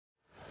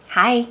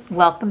Hi,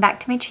 welcome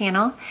back to my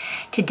channel.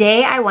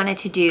 Today I wanted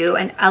to do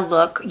a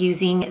look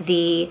using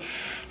the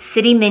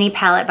City Mini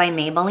palette by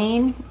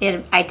Maybelline.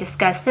 I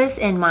discussed this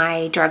in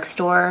my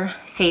drugstore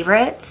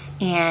favorites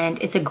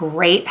and it's a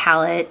great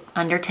palette,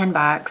 under 10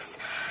 bucks.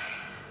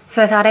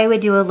 So I thought I would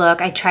do a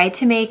look. I tried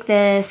to make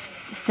this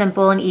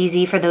simple and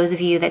easy for those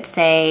of you that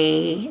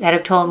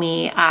have told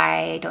me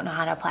I don't know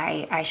how to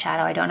apply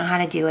eyeshadow, I don't know how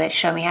to do it,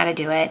 show me how to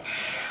do it.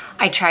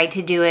 I tried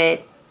to do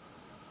it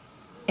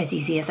as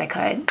easy as I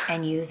could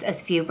and use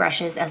as few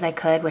brushes as I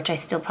could, which I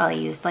still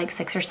probably used like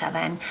 6 or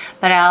 7,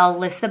 but I'll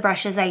list the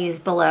brushes I use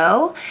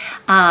below.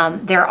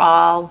 They're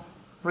all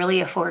really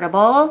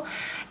affordable.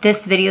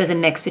 This video is a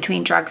mix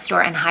between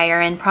drugstore and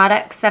higher end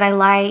products that I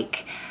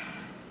like.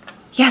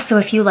 Yeah, so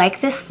if you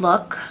like this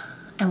look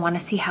and want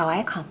to see how I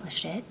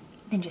accomplished it,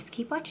 then just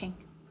keep watching.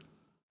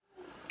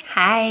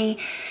 Hi.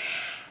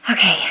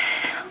 Okay,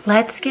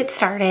 let's get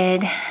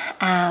started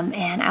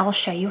and I will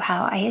show you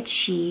how I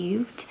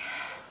achieved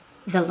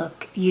the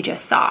look you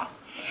just saw.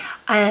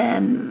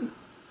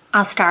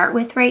 I'll start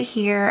with right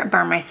here. I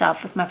burned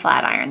myself with my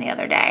flat iron the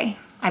other day.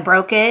 I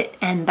broke it,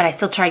 but I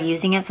still tried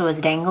using it, so it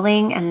was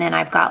dangling, and then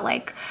I've got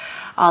like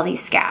all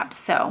these scabs,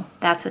 so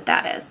that's what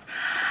that is.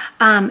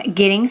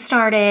 Getting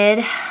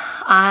started,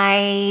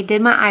 I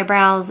did my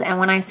eyebrows, and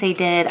when I say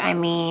did, I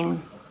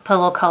mean put a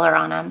little color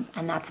on them,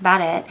 and that's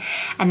about it.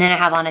 And then I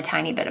have on a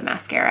tiny bit of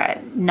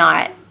mascara,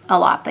 not a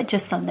lot, but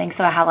just something,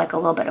 so I have like a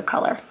little bit of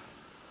color.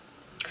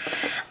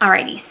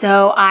 Alrighty,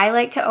 so I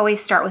like to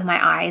always start with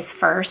my eyes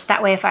first.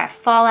 That way if I have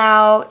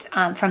fallout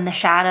from the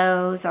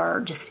shadows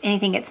or just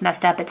anything gets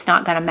messed up, it's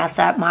not gonna mess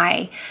up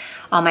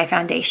all my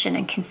foundation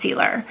and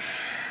concealer.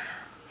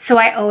 So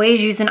I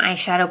always use an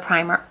eyeshadow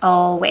primer,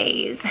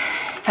 always.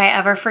 If I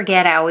ever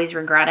forget, I always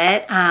regret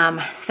it.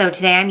 So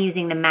today I'm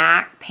using the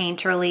MAC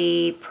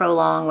Painterly Pro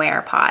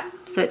Longwear pot.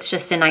 So it's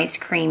just a nice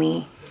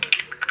creamy,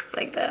 it's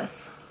like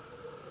this.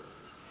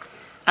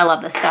 I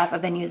love this stuff.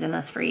 I've been using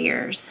this for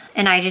years.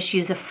 And I just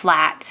use a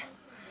flat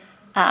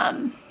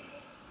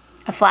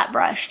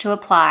brush to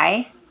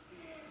apply.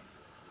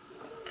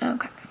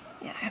 Okay,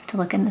 yeah, I have to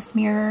look in this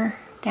mirror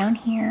down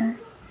here.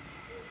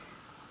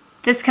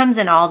 This comes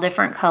in all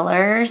different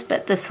colors,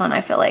 but this one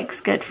I feel like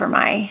is good for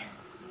my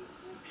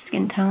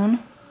skin tone.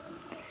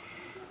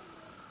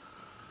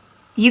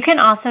 You can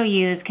also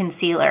use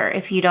concealer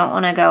if you don't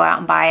want to go out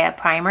and buy a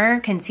primer.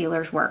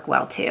 Concealers work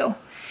well too.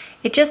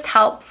 It just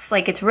helps,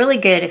 like it's really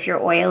good if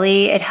you're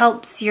oily. It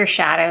helps your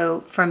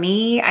shadow. For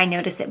me, I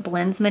notice it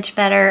blends much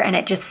better and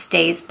it just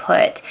stays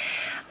put.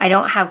 I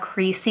don't have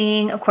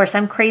creasing. Of course,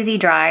 I'm crazy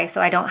dry,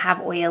 so I don't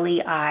have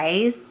oily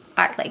eyes,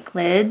 like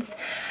lids.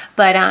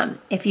 But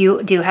if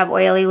you do have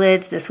oily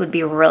lids, this would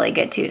be really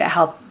good too to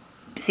help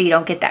so you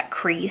don't get that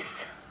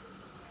crease.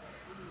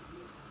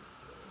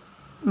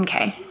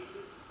 Okay.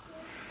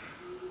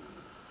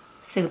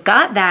 So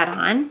got that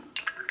on.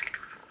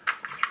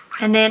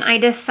 And then I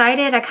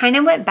decided, I kind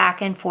of went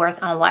back and forth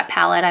on what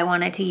palette I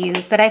wanted to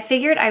use, but I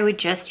figured I would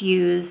just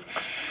use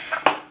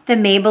the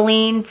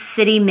Maybelline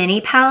City Mini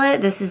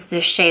palette. This is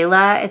the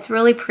Shayla. It's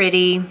really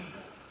pretty,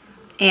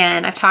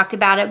 and I've talked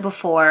about it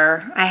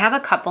before. I have a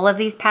couple of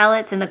these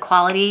palettes, and the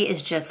quality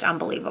is just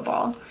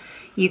unbelievable.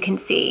 You can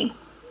see.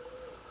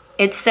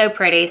 It's so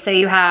pretty. So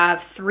you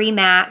have 3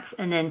 mattes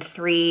and then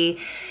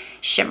 3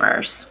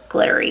 shimmers,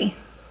 glittery.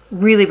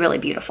 Really, really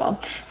beautiful.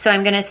 So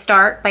I'm gonna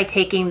start by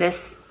taking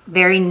this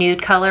very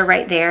nude color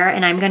right there,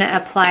 and I'm gonna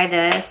apply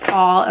this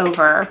all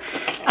over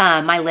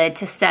my lid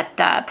to set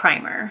the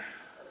primer.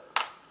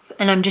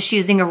 And I'm just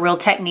using a Real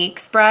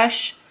Techniques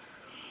brush.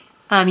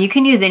 You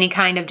can use any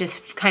kind of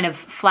just kind of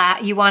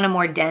flat, you want a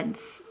more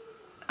dense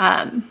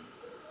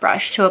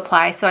brush to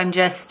apply. So I'm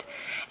just,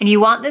 and you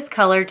want this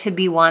color to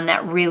be one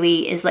that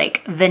really is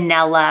like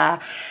vanilla,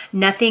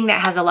 nothing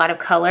that has a lot of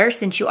color,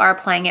 since you are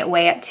applying it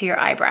way up to your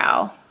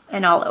eyebrow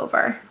and all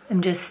over.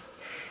 I'm just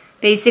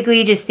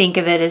basically just think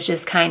of it as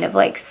just kind of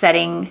like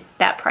setting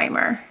that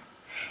primer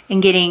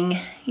and getting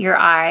your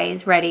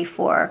eyes ready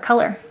for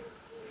color.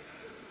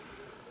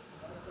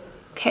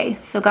 Okay,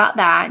 so got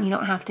that, and you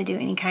don't have to do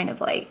any kind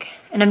of like,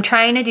 and I'm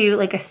trying to do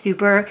like a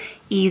super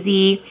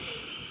easy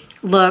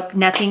look,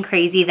 nothing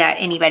crazy that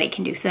anybody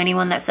can do. So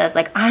anyone that says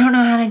like, I don't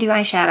know how to do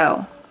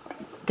eyeshadow,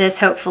 this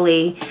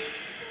hopefully,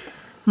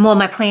 well,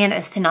 my plan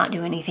is to not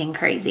do anything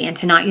crazy and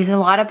to not use a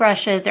lot of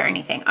brushes or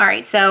anything. All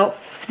right, so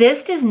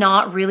this does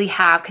not really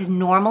have, because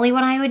normally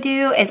what I would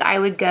do is I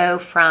would go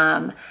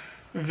from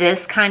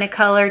this kind of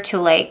color to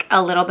like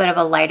a little bit of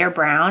a lighter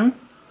brown.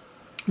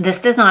 This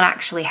does not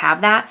actually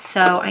have that,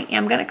 so I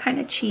am gonna kind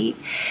of cheat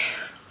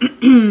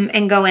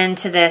and go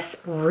into this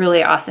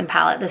really awesome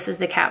palette. This is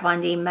the Kat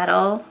Von D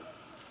Matte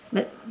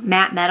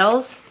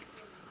Metals.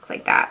 Looks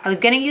like that. I was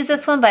gonna use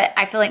this one, but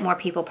I feel like more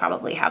people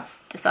probably have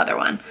this other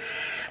one.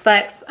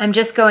 But I'm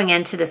just going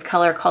into this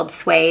color called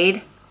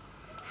Suede.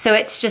 So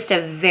it's just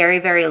a very,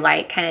 very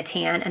light kind of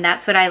tan, and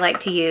that's what I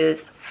like to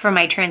use for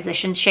my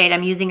transition shade,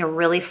 I'm using a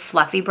really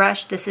fluffy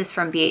brush. This is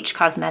from BH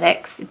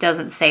Cosmetics. It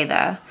doesn't say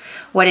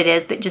what it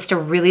is, but just a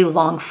really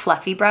long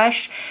fluffy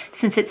brush,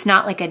 since it's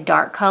not like a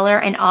dark color.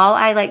 And all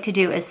I like to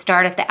do is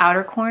start at the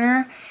outer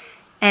corner,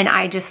 and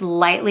I just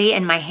lightly,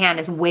 and my hand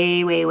is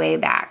way, way, way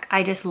back.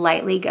 I just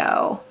lightly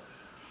go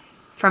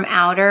from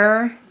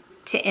outer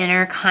to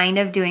inner, kind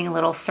of doing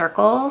little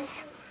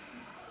circles.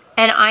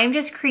 And I'm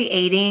just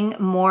creating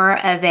more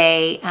of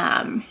a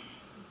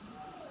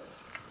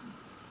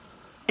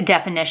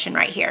definition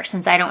right here,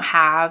 since I don't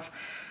have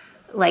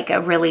like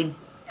I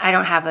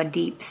don't have a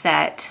deep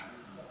set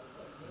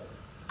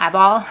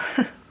eyeball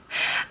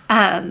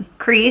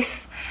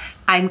crease.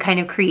 I'm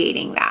kind of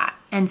creating that.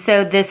 And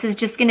so this is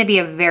just gonna be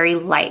a very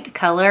light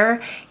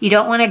color. You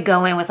don't wanna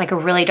go in with like a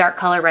really dark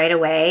color right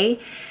away,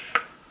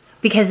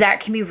 because that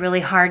can be really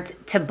hard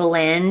to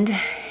blend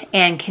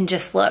and can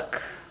just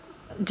look,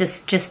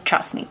 just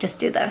trust me, just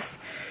do this.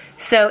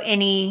 So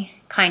any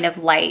kind of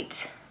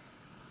light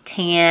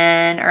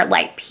tan or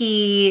light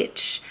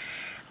peach.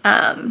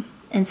 And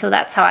so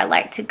that's how I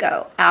like to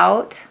go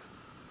out,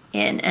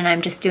 in, and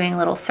I'm just doing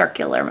little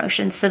circular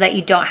motions so that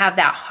you don't have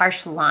that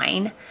harsh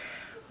line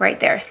right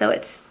there. So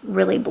it's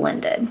really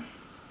blended.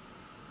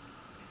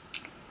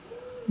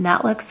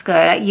 That looks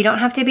good. You don't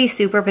have to be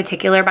super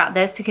particular about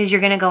this because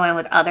you're gonna go in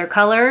with other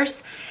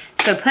colors.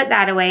 So put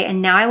that away.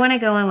 And now I wanna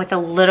go in with a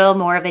little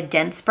more of a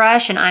dense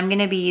brush, and I'm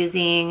gonna be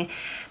using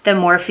the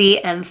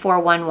Morphe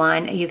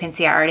M411. You can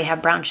see I already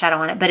have brown shadow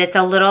on it, but it's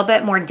a little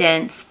bit more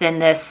dense than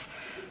this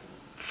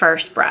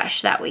first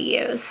brush that we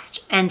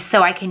used. And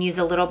so I can use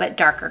a little bit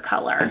darker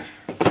color.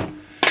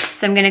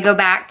 So I'm gonna go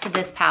back to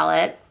this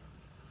palette,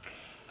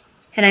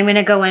 and I'm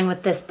gonna go in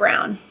with this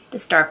brown,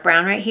 this dark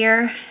brown right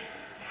here.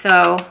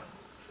 So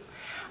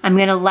I'm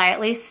gonna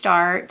lightly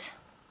start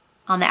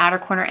on the outer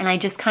corner, and I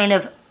just kind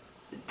of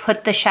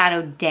put the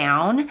shadow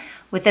down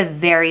with a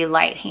very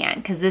light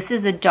hand, because this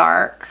is a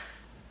dark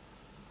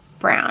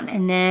brown.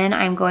 And then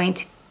I'm going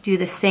to do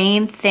the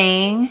same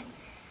thing.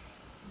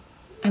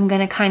 I'm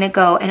gonna kind of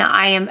go, and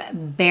I am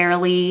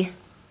barely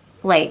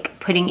like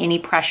putting any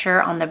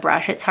pressure on the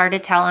brush. It's hard to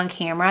tell on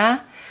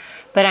camera,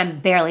 but I'm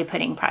barely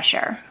putting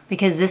pressure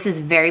because this is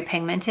very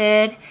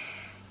pigmented.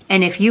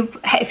 And if you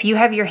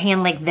have your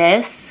hand like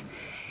this,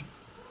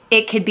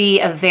 it could be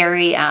a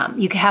very,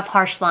 you could have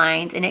harsh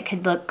lines, and it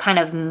could look kind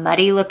of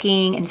muddy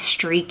looking and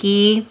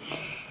streaky.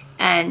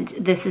 And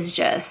this is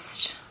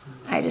just,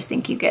 I just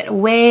think you get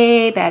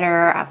way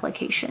better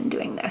application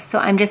doing this. So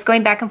I'm just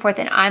going back and forth,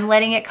 and I'm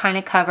letting it kind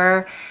of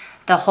cover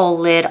the whole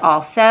lid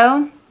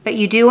also. But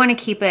you do want to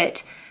keep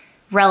it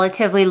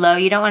relatively low.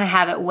 You don't want to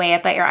have it way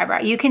up at your eyebrow.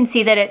 You can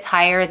see that it's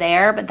higher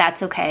there, but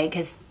that's okay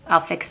because I'll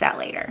fix that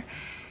later.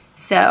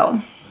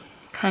 So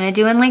kind of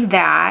doing like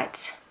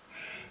that.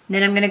 And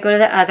then I'm going to go to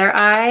the other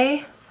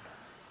eye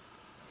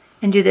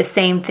and do the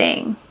same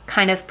thing.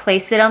 Kind of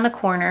place it on the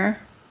corner,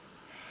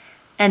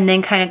 and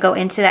then kind of go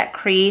into that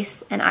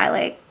crease, and I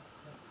like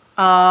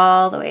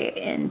all the way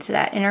into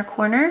that inner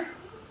corner.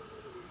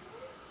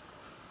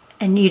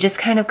 And you just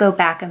kind of go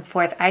back and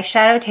forth.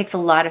 Eyeshadow takes a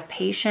lot of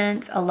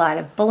patience, a lot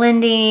of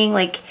blending,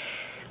 like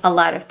a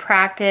lot of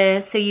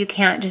practice. So you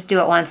can't just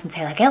do it once and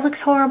say like, it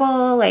looks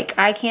horrible. Like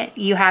I can't,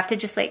 you have to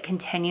just like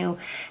continue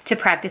to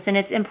practice. And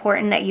it's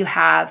important that you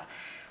have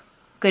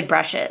good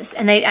brushes.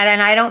 And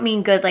I don't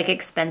mean good like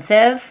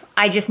expensive.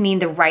 I just mean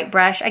the right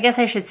brush. I guess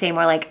I should say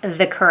more like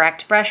the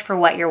correct brush for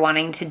what you're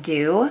wanting to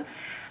do.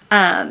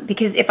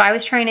 Because if I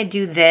was trying to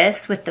do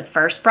this with the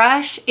first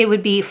brush, it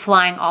would be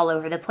flying all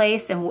over the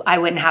place and I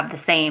wouldn't have the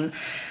same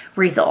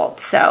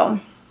result. So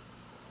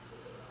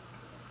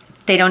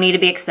they don't need to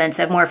be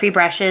expensive. Morphe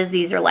brushes,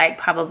 these are like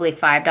probably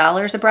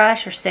 $5 a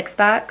brush or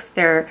 $6.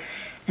 They're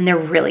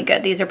really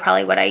good. These are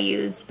probably what I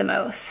use the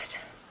most.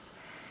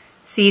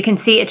 So you can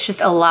see it's just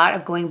a lot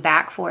of going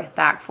back, forth,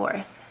 back,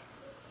 forth.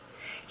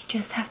 You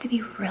just have to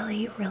be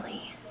really,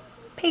 really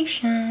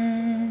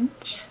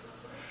patient.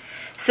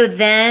 So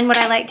then what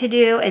I like to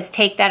do is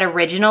take that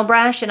original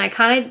brush, and I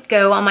kind of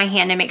go on my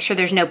hand to make sure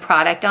there's no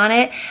product on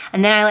it.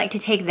 And then I like to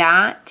take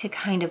that to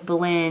kind of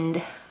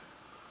blend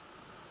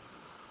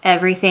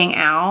everything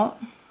out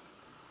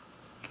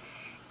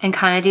and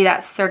kind of do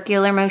that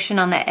circular motion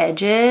on the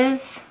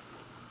edges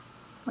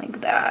like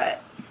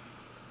that.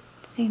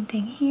 Same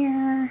thing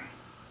here.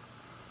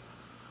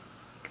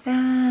 Like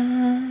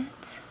that.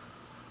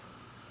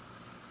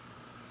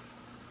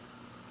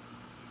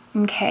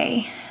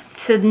 Okay.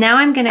 So now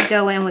I'm gonna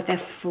go in with a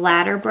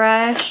flatter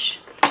brush.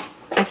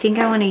 I think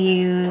I wanna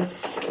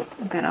use,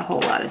 I've got a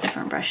whole lot of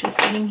different brushes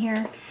sitting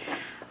here.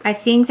 I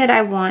think that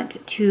I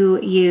want to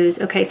use,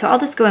 okay, so I'll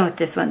just go in with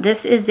this one.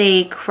 This is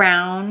a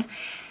Crown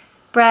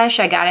brush.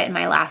 I got it in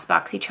my last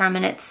BoxyCharm,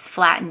 and it's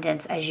flat and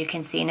dense as you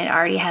can see, and it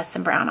already has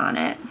some brown on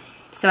it.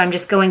 So I'm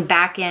just going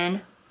back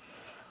in,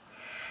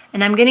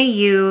 and I'm gonna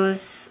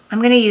use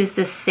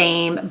the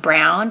same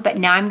brown, but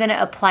now I'm gonna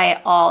apply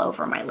it all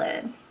over my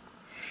lid.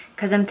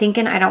 Because I'm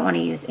thinking I don't want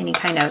to use any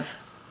kind of,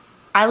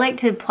 I like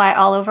to apply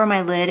all over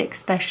my lid,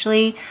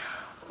 especially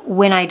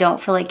when I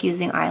don't feel like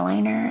using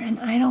eyeliner, and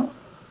I don't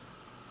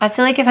I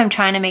feel like if I'm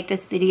trying to make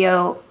this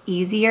video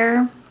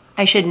easier,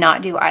 I should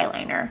not do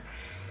eyeliner.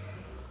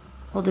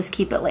 We'll just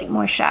keep it like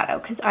more shadow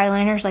because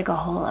eyeliner is like a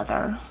whole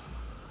other,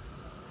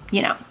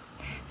 you know.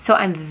 So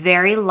I'm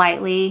very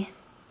lightly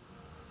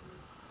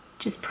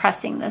just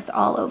pressing this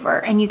all over.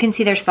 And you can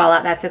see there's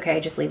fallout. That's okay.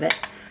 Just leave it.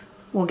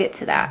 We'll get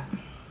to that.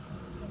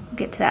 We'll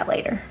get to that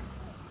later.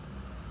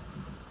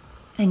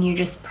 And you're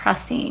just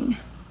pressing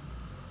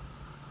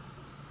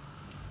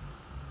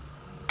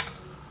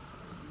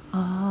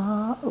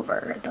all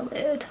over the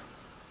lid.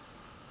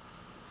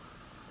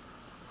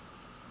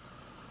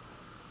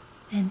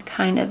 And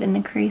kind of in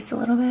the crease a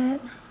little bit.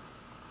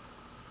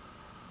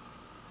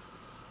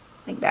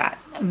 Like that.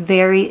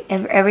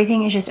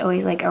 Everything is just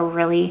always like a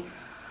really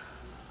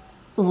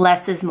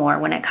less is more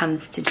when it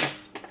comes to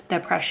just the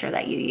pressure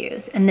that you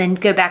use. And then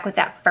go back with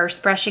that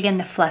first brush again,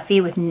 the fluffy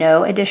with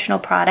no additional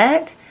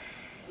product.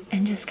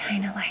 And just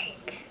kind of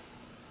like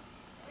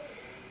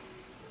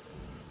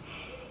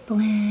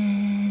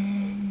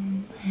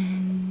blend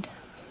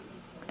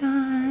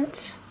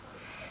that.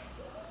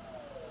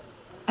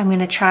 I'm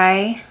gonna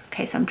try,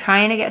 okay, so I'm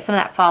trying to get some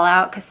of that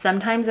fallout because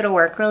sometimes it'll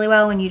work really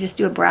well when you just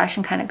do a brush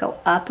and kind of go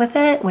up with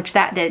it, which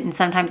that did, and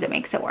sometimes it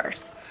makes it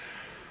worse.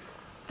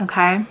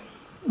 Okay,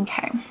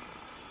 okay.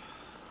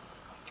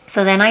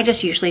 So then I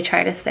just usually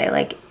try to say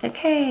like,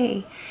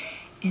 okay,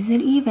 is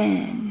it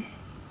even?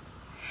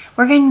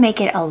 We're gonna make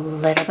it a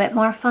little bit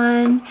more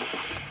fun.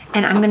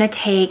 And I'm gonna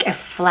take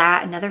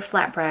another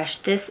flat brush.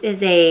 This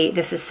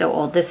is so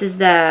old. This is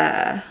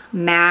the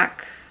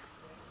MAC,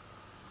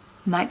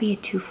 might be a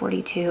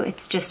 242.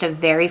 It's just a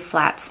very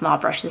flat, small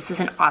brush. This is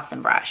an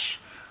awesome brush.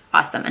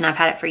 Awesome, and I've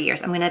had it for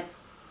years. I'm gonna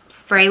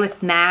spray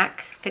with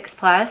MAC Fix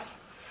Plus,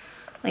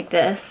 like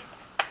this.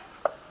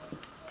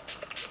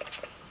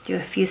 Do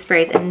a few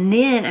sprays, and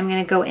then I'm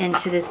gonna go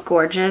into this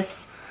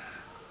gorgeous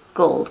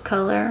gold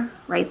color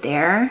right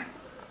there.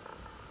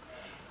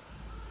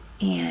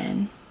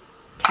 And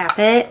tap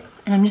it,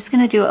 and I'm just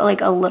gonna do it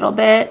like a little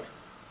bit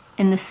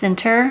in the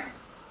center.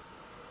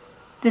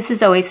 This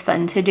is always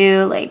fun to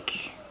do.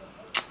 Like,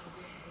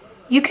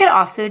 you could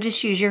also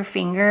just use your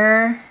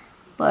finger,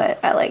 but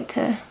I like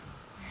to, and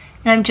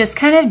I'm just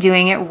kind of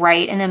doing it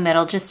right in the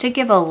middle just to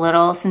give a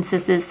little, since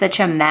this is such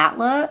a matte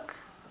look,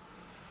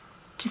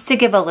 just to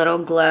give a little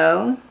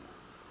glow.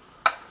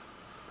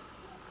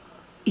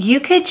 You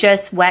could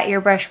just wet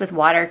your brush with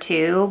water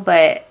too,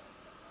 but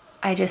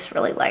I just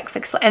really like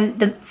Fix Plus. And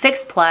the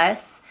Fix Plus,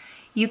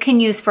 you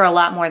can use for a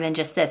lot more than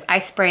just this. I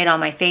spray it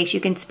on my face. You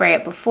can spray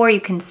it before.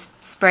 You can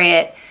spray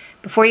it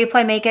before you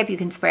apply makeup. You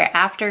can spray it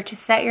after to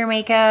set your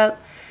makeup.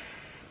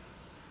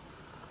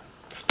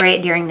 Spray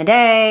it during the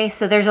day.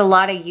 So there's a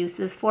lot of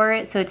uses for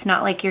it. So it's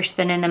not like you're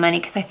spending the money,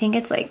 because I think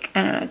it's like,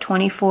 I don't know,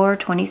 $24,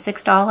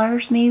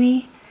 $26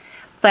 maybe.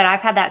 But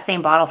I've had that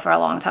same bottle for a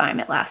long time.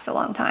 It lasts a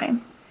long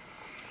time.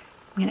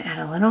 I'm gonna add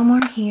a little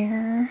more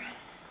here.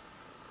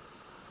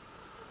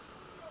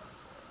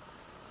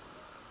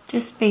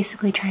 Just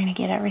basically trying to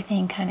get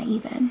everything kind of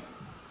even.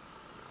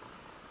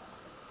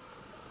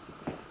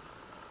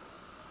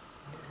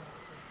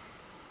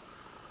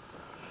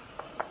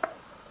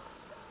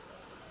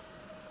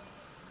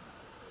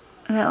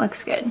 And that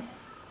looks good.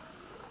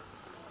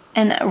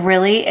 And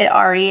really,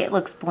 it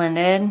looks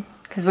blended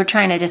because we're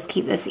trying to just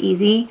keep this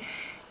easy.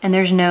 And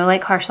there's no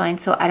like harsh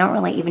lines, so I don't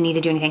really even need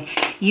to do anything.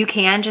 You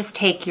can just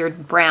take your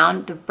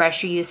brown, the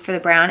brush you use for the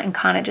brown, and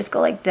kind of just go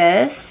like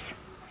this.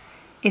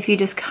 If you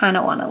just kind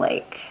of want to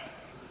like,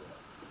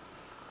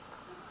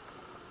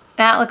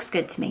 that looks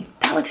good to me.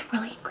 That looks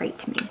really great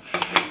to me.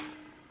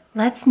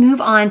 Let's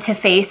move on to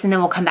face, and then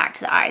we'll come back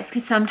to the eyes.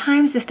 Because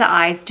sometimes if the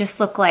eyes just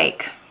look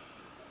like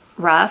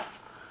rough,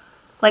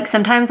 like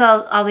sometimes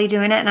I'll be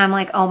doing it and I'm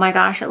like, oh my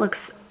gosh, it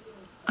looks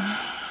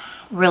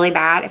really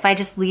bad. If I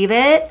just leave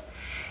it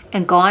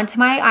and go onto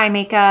my eye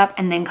makeup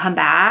and then come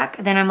back,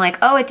 then I'm like,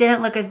 oh, it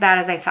didn't look as bad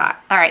as I thought.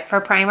 All right, for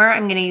primer,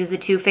 I'm gonna use the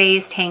Too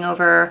Faced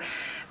Hangover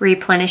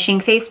Replenishing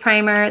Face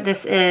Primer.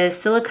 This is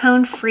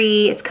silicone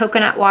free. It's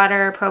coconut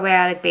water,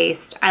 probiotic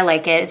based. I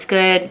like it. It's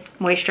good,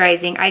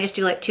 moisturizing. I just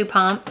do like 2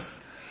 pumps,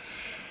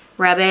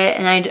 rub it,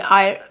 and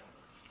I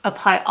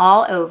apply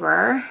all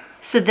over.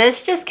 So this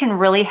just can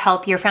really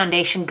help your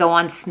foundation go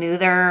on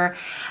smoother.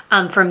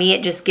 For me,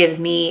 it just gives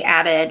me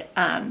added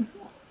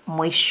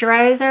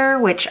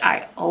moisturizer, which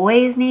I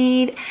always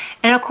need.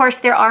 And of course,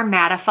 there are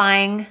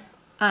mattifying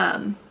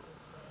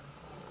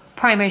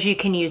primers you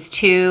can use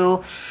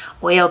too,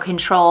 oil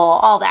control,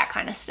 all that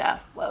kind of stuff.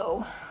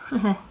 Whoa.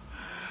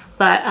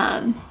 But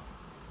I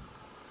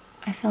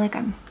feel like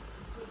I'm,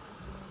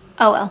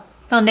 oh well,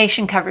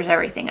 foundation covers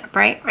everything up,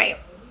 right? Right.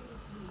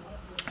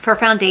 For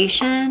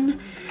foundation,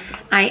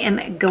 I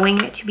am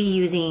going to be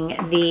using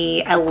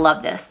I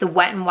love this, the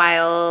Wet n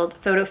Wild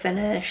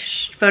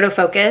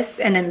Photofocus,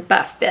 and then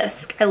Buff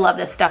Bisque. I love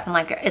this stuff, and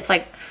like, it's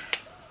like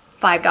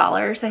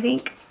 $5, I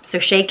think. So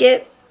shake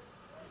it.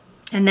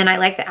 And then I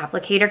like the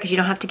applicator because you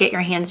don't have to get your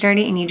hands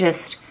dirty, and you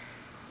just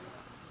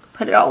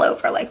put it all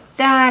over like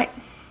that,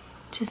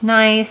 which is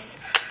nice.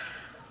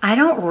 I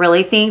don't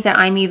really think that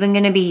I'm even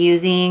going to be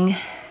using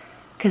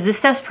because this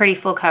stuff's pretty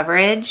full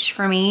coverage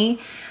for me,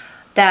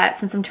 that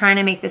since I'm trying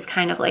to make this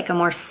kind of like a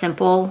more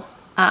simple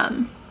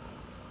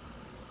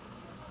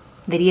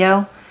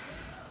video,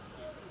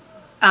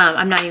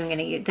 I'm not even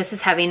gonna use, this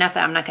is heavy enough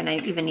that I'm not gonna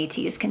even need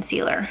to use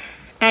concealer.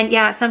 And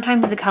yeah,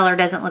 sometimes the color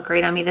doesn't look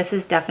great on me. This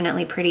is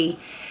definitely pretty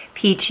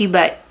peachy,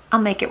 but I'll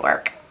make it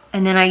work.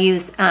 And then I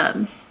use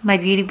my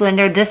beauty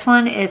blender. This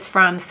one is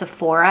from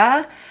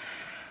Sephora.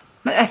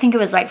 I think it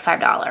was like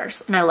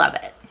 $5 and I love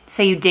it.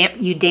 So you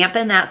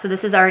dampen that. So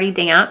this is already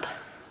damp,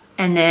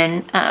 and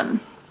then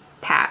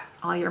pat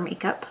all your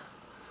makeup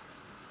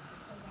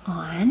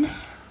on.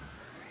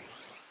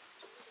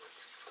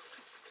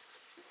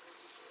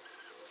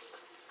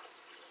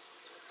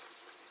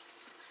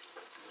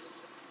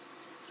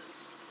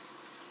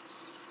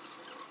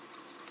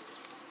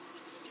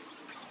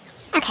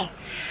 Okay.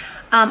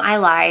 I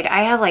lied.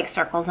 I have like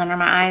circles under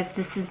my eyes.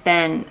 This has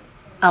been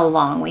a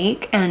long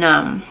week,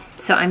 and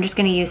so I'm just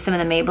gonna use some of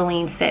the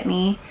Maybelline Fit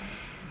Me.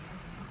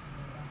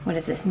 What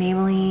is this?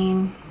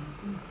 Maybelline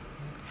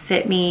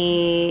Fit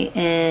Me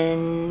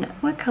in,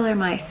 what color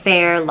am I?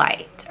 Fair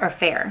Light, or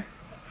Fair.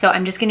 So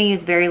I'm just gonna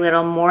use very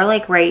little, more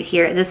like right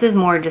here. This is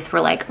more just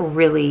for like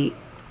really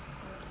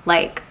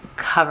like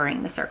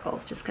covering the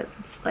circles, just because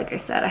it's, like I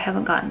said, I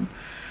haven't gotten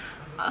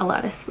a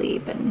lot of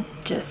sleep and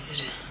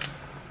just,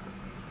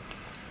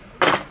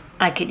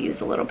 I could use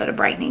a little bit of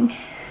brightening.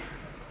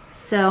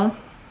 So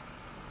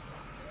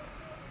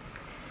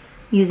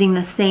using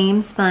the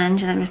same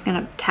sponge, and I'm just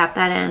gonna tap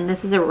that in.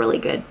 This is a really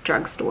good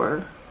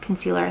drugstore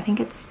concealer. I think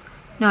it's,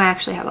 no, I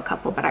actually have a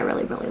couple, but I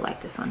really, really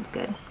like this one. It's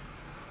good.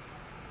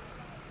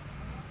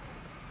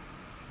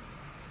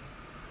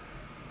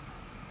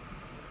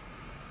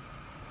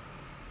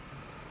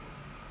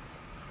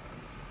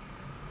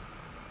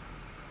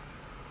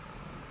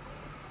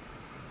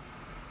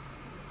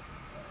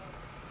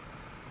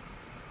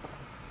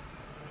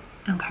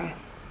 Okay.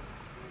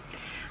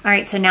 All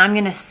right, so now I'm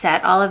gonna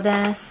set all of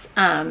this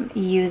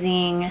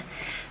using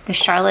the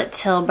Charlotte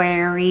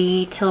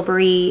Tilbury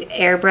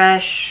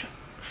Airbrush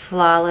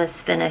Flawless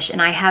Finish,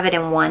 and I have it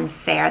in one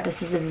fair.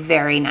 This is a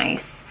very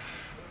nice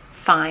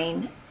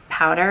fine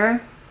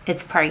powder.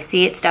 It's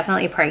pricey, it's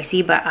definitely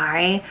pricey, but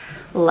I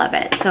love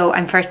it. So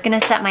I'm first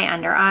gonna set my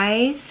under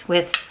eyes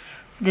with,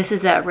 this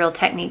is a Real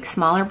Technique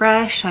smaller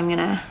brush. So I'm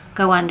gonna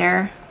go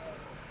under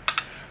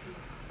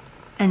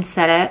and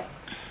set it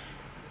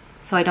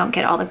so I don't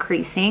get all the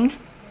creasing.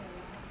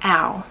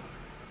 Ow.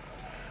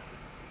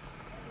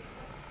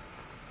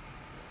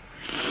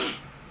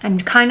 I'm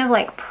kind of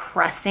like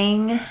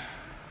pressing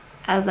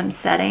as I'm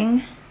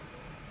setting,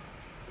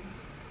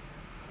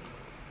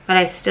 but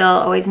I still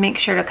always make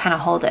sure to kind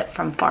of hold it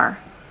from far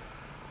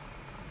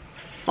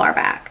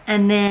back.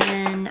 And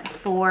then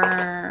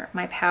for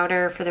my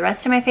powder for the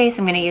rest of my face,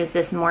 I'm going to use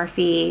this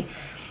Morphe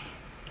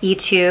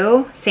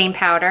E2, same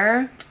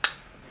powder,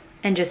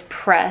 and just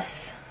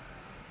press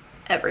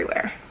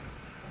everywhere.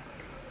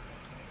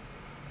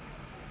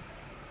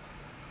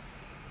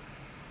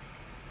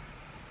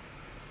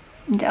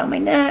 Down my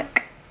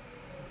neck.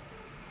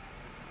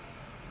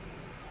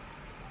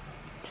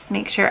 Just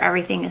make sure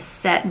everything is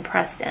set and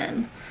pressed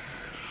in,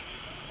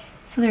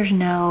 so there's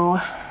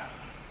no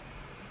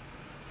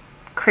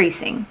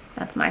creasing.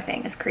 That's my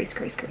thing, is crease,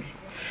 crease, crease.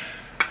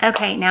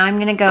 Okay, now I'm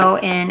gonna go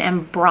in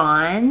and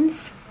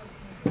bronze.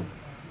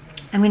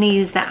 I'm gonna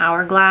use the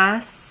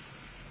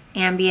Hourglass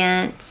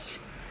Ambient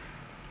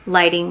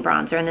Lighting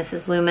Bronzer, and this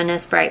is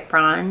Luminous Bright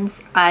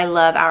Bronze. I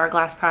love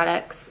Hourglass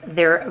products.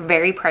 They're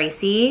very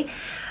pricey.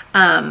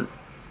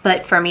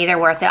 But for me, they're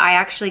worth it. I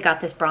actually got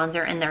this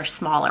bronzer in their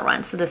smaller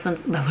one. So this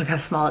one's, look how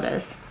small it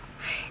is.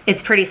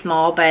 It's pretty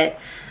small, but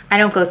I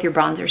don't go through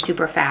bronzer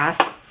super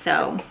fast.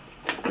 So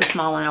the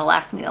small one will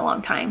last me a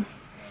long time.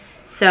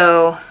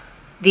 So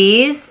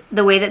these,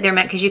 the way that they're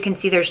meant, because you can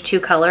see there's two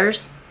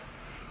colors.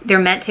 They're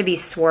meant to be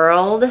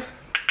swirled,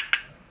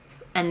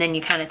 and then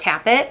you kind of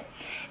tap it.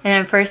 And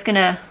I'm first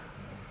gonna,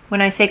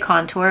 when I say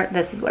contour,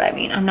 this is what I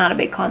mean. I'm not a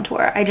big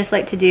contour. I just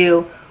like to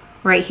do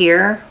right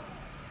here.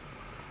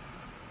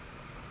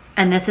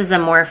 And this is a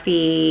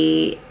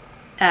Morphe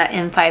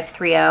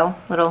M530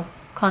 little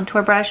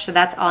contour brush. So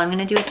that's all I'm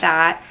gonna do with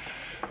that.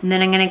 And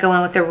then I'm gonna go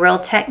in with the Real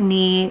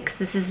Techniques.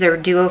 This is their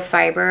Duo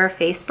Fiber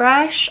Face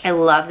Brush. I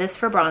love this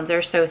for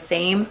bronzer. So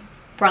same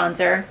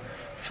bronzer,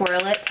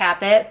 swirl it,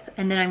 tap it,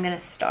 and then I'm gonna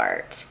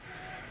start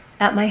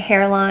at my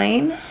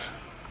hairline.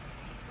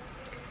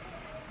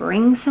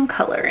 Bring some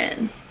color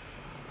in.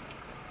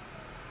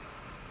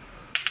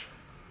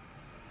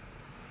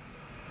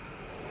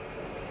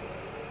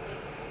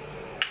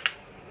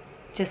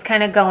 Just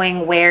kind of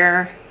going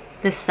where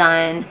the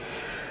sun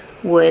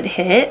would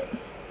hit.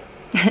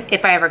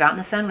 If I ever got in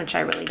the sun, which I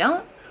really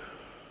don't.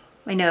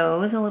 My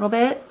nose a little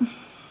bit.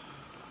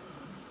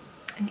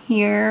 And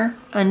here,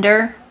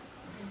 under,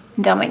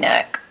 and down my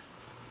neck.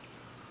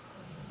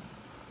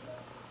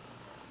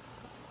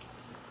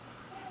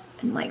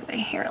 And like my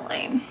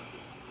hairline.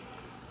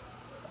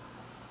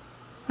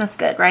 That's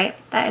good, right?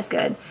 That is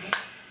good.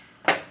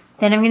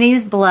 Then I'm gonna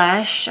use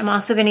blush. I'm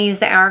also gonna use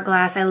the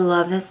Hourglass. I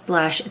love this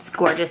blush. It's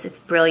gorgeous. It's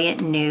Brilliant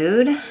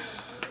Nude.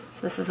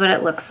 So this is what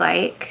it looks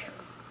like.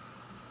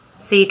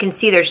 So you can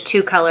see there's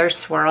two colors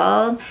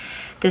swirled.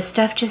 This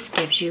stuff just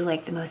gives you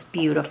like the most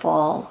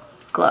beautiful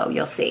glow,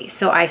 you'll see.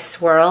 So I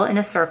swirl in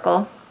a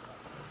circle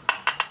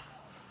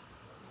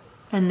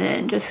and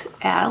then just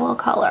add a little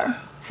color.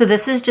 So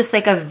this is just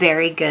like a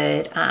very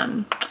good,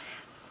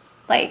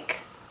 like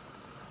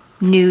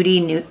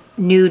nudie,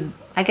 nude,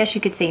 I guess you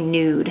could say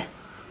nude.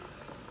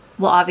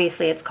 Well,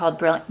 obviously it's called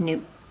Brilliant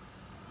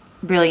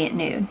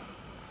Nude.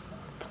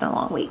 It's been a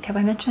long week. Have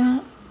I mentioned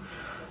that?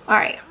 All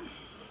right.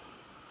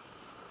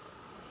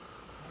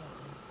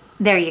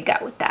 There you go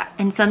with that.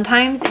 And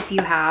sometimes if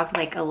you have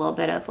like a little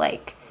bit of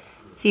like,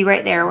 see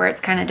right there where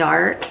it's kind of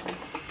dark.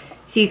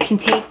 So you can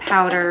take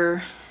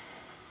powder,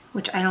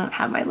 which I don't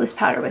have my loose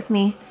powder with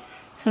me.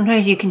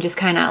 Sometimes you can just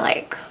kind of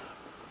like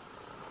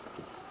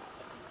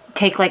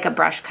take like a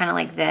brush kind of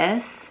like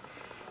this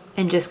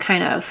and just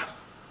kind of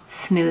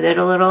smooth it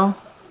a little.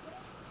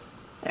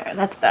 There,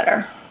 that's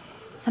better.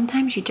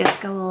 Sometimes you just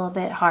go a little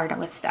bit harder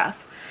with stuff.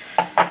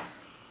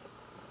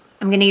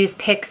 I'm gonna use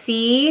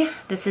Pixi.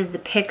 This is the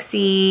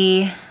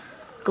Pixi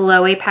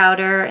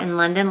Glow-ypowder in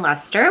London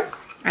Lustre.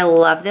 I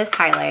love this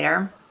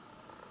highlighter.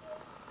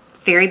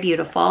 It's very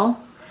beautiful.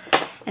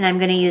 And I'm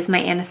gonna use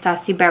my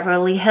Anastasia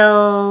Beverly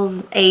Hills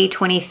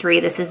A23.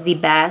 This is the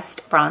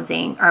best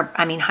bronzing, or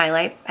I mean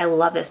highlight. I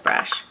love this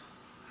brush.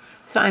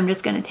 So I'm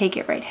just gonna take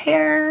it right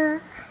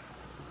here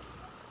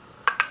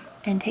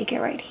and take it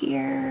right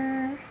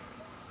here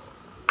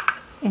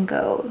and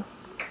go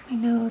my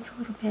nose a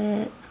little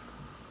bit,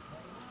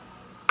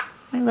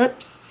 my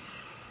lips,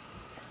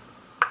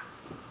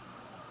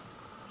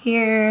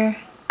 here,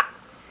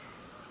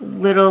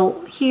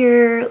 little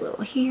here,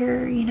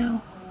 you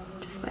know,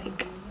 just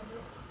like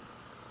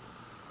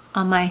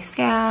on my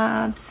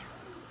scabs.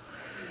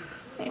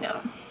 I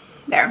know.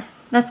 There.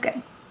 That's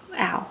good.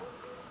 Ow.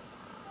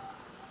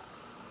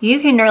 You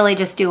can really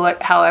just do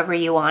it however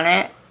you want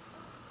it,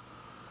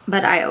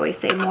 but I always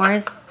say more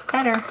is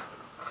better.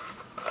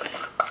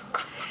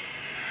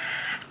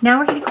 Now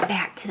we're going to go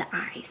back to the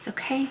eyes,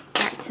 okay?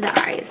 Back to the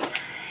eyes.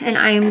 And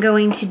I am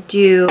going to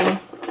do,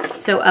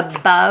 so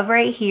above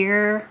right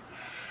here,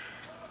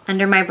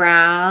 under my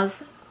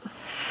brows,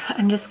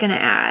 I'm just going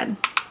to add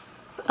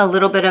a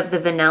little bit of the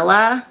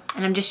vanilla,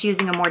 and I'm just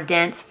using a more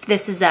dense,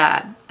 this is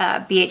a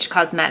BH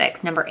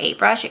Cosmetics number 8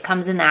 brush. It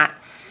comes in that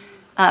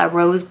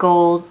rose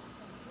gold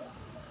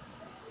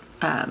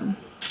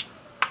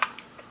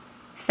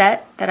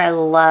set that I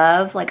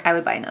love. Like I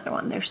would buy another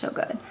one, they're so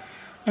good.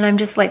 And I'm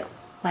just like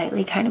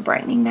lightly kind of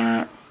brightening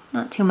that,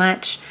 not too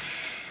much.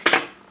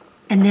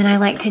 And then I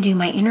like to do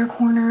my inner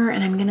corner,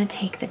 and I'm gonna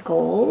take the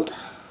gold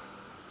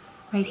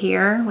right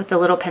here with the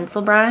little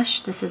pencil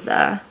brush. This is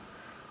a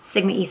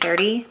Sigma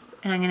E30.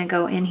 And I'm gonna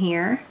go in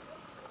here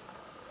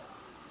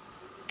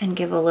and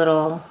give a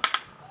little,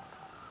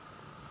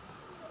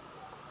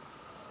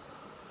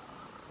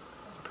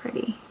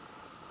 pretty.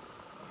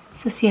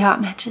 So see how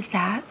it matches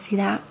that? See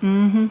that?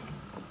 Mm-hmm.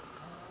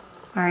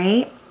 All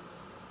right.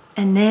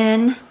 And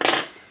then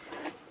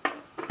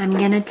I'm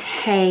gonna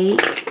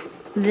take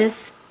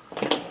this,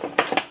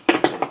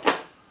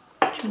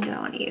 which one do I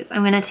wanna use?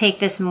 I'm gonna take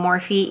this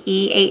Morphe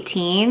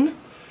E18.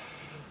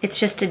 It's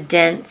just a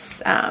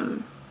dense,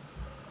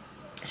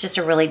 it's just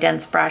a really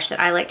dense brush that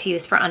I like to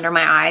use for under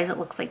my eyes. It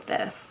looks like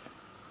this.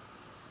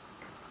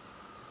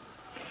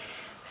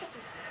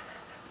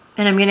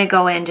 And I'm gonna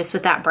go in just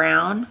with that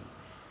brown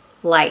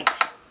light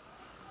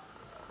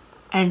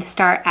and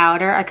start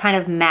outer. I kind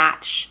of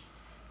match.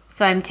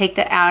 So I'm take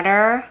the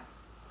outer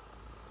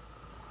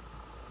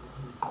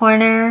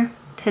corner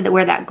to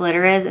where that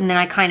glitter is, and then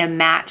I kind of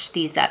match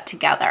these up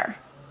together.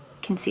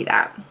 You can see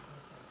that.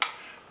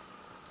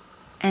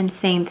 And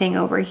same thing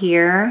over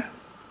here.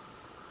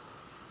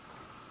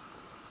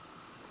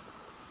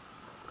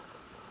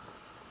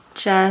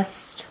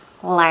 Just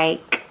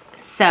like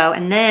so.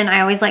 And then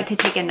I always like to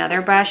take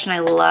another brush, and I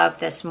love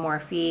this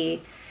Morphe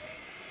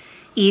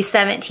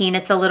E17.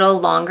 It's a little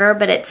longer,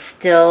 but it's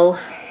still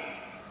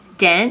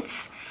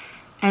dense.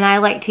 And I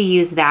like to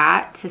use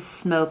that to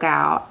smoke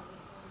out,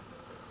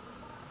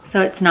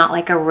 so it's not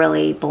like a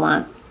really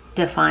blunt,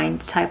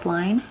 defined type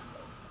line.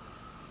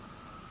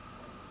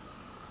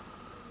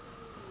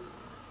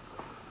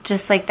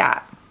 Just like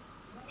that.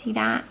 See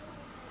that?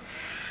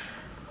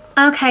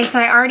 Okay, so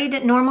I already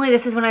did, normally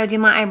this is when I would do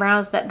my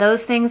eyebrows, but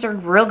those things are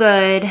real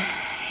good.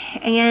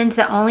 And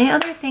the only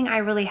other thing I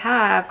really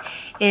have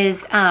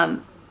is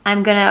I'm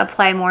gonna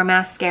apply more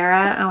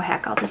mascara. Oh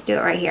heck, I'll just do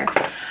it right here.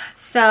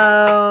 So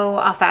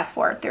I'll fast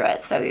forward through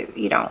it so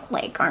you don't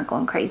like aren't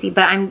going crazy.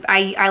 But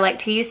I like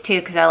to use two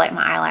because I like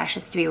my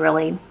eyelashes to be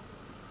really,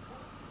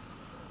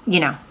 you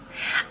know.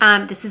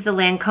 This is the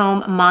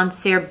Lancome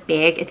Monsieur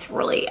Big. It's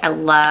really, I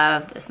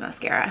love this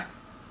mascara.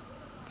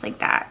 It's like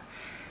that.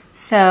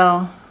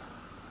 So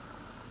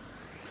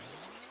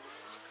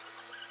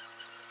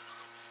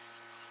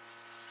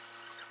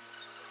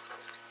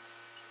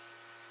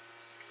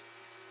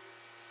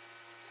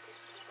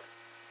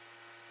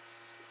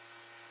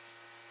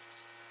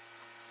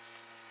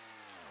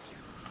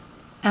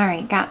All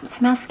right, got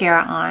some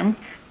mascara on.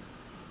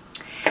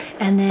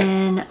 And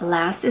then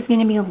last is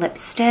gonna be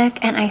lipstick.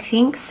 And I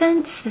think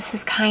since this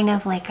is kind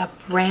of like a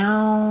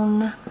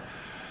brown,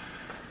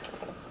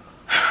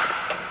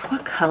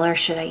 what color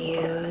should I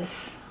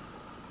use?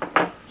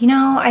 You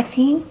know, I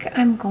think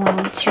I'm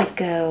going to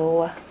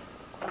go,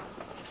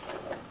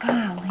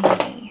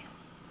 golly.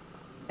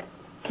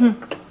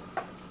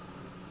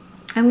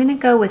 I'm gonna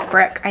go with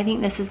Brick. I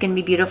think this is gonna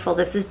be beautiful.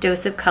 This is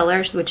Dose of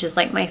Colors, which is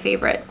like my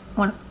favorite,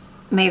 one of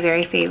my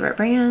very favorite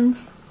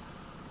brands.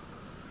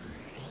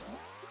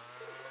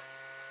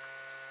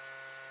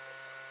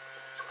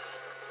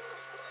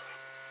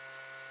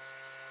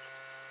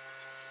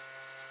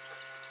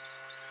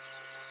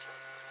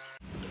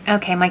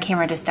 Okay, my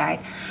camera just died.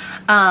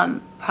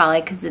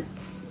 Probably because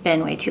it's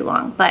been way too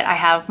long. But I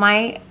have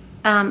my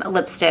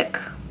lipstick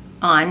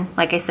on.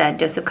 Like I said,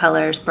 Dose of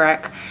Colors,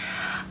 Brick.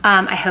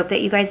 I hope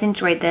that you guys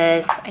enjoyed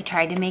this. I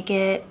tried to make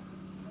it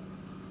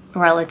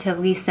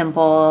relatively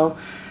simple.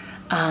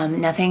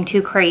 Nothing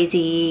too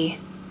crazy.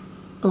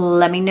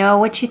 Let me know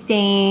what you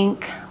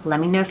think.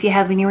 Let me know if you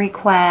have any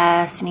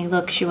requests, any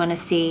looks you want to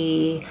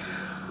see.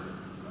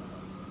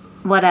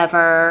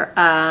 Whatever.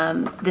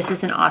 This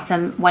is an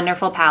awesome,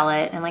 wonderful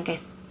palette, and like I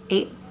said,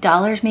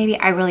 $8 maybe,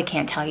 I really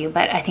can't tell you,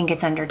 but I think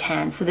it's under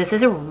 10. So this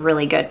is a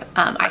really good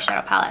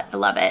eyeshadow palette. I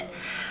love it.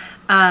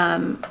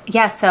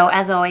 Yeah, so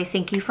as always,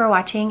 thank you for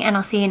watching, and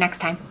I'll see you next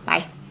time.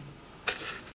 Bye.